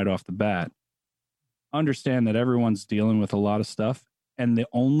anyone right off the bat, understand that everyone's dealing with a lot of stuff. And the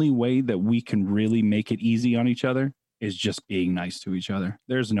only way that we can really make it easy on each other is just being nice to each other.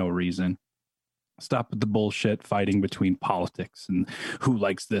 There's no reason. Stop with the bullshit fighting between politics and who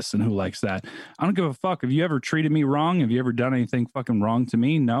likes this and who likes that. I don't give a fuck. Have you ever treated me wrong? Have you ever done anything fucking wrong to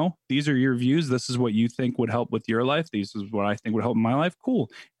me? No. These are your views. This is what you think would help with your life. This is what I think would help in my life. Cool.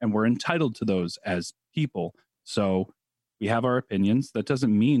 And we're entitled to those as people. So we have our opinions. That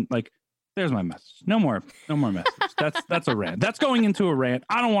doesn't mean, like, there's my message. No more message. That's a rant. That's going into a rant.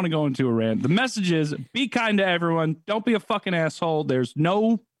 I don't want to go into a rant. The message is be kind to everyone. Don't be a fucking asshole. There's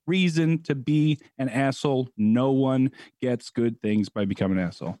no reason to be an asshole. No one gets good things by becoming an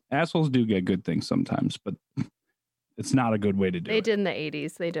asshole. Assholes do get good things sometimes, but it's not a good way to do it. They did in the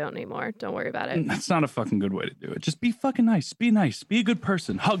 80s. They don't anymore. Don't worry about it. That's not a fucking good way to do it. Just be fucking nice. Be nice. Be a good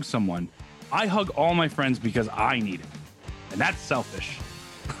person. Hug someone. I hug all my friends because I need it. And that's selfish.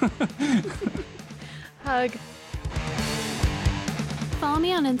 Hug. Follow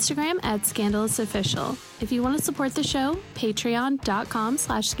me on Instagram at ScandalousOfficial. If you want to support the show,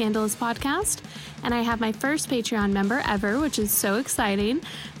 patreon.com/scandalousPodcast. And I have my first Patreon member ever, which is so exciting.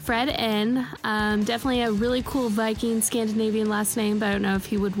 Fred N. Definitely a really cool Viking Scandinavian last name, but I don't know if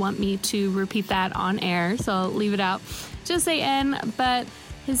he would want me to repeat that on air, so I'll leave it out. Just say N, but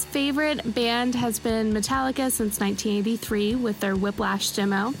his favorite band has been Metallica since 1983 with their Whiplash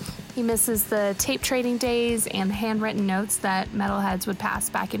demo. He misses the tape trading days and handwritten notes that metalheads would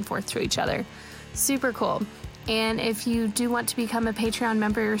pass back and forth to each other. Super cool. And if you do want to become a Patreon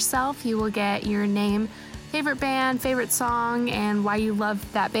member yourself, you will get your name, favorite band, favorite song, and why you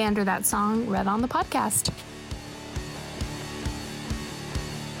love that band or that song read on the podcast.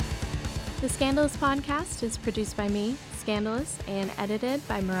 The Scandalous Podcast is produced by me, Scandalous, and edited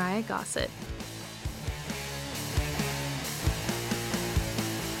by Mariah Gossett.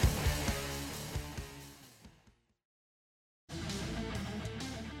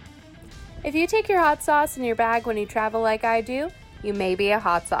 If you take your hot sauce in your bag when you travel like I do, you may be a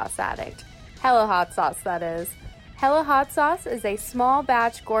hot sauce addict. Hella Hot Sauce, that is. Hella Hot Sauce is a small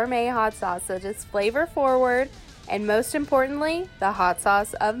batch gourmet hot sauce that is flavor forward and, most importantly, the hot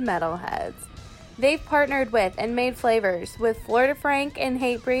sauce of metalheads. They've partnered with and made flavors with Florida Frank and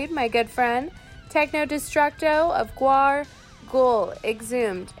Hatebreed, my good friend, Techno Destructo of Guar, Ghoul,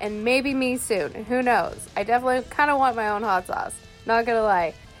 Exhumed, and maybe me soon. Who knows? I definitely kind of want my own hot sauce. Not gonna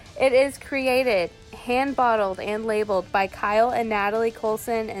lie. It is created, hand bottled, and labeled by Kyle and Natalie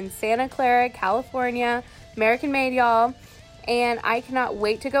Colson in Santa Clara, California. American made, y'all. And I cannot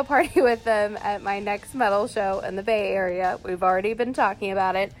wait to go party with them at my next metal show in the Bay Area. We've already been talking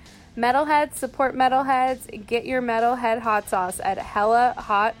about it. Metalheads, support metalheads. Get your metalhead hot sauce at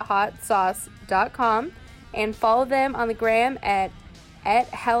hellahothotsauce.com and follow them on the gram at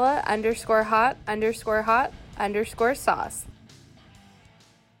hella_hot_sauce.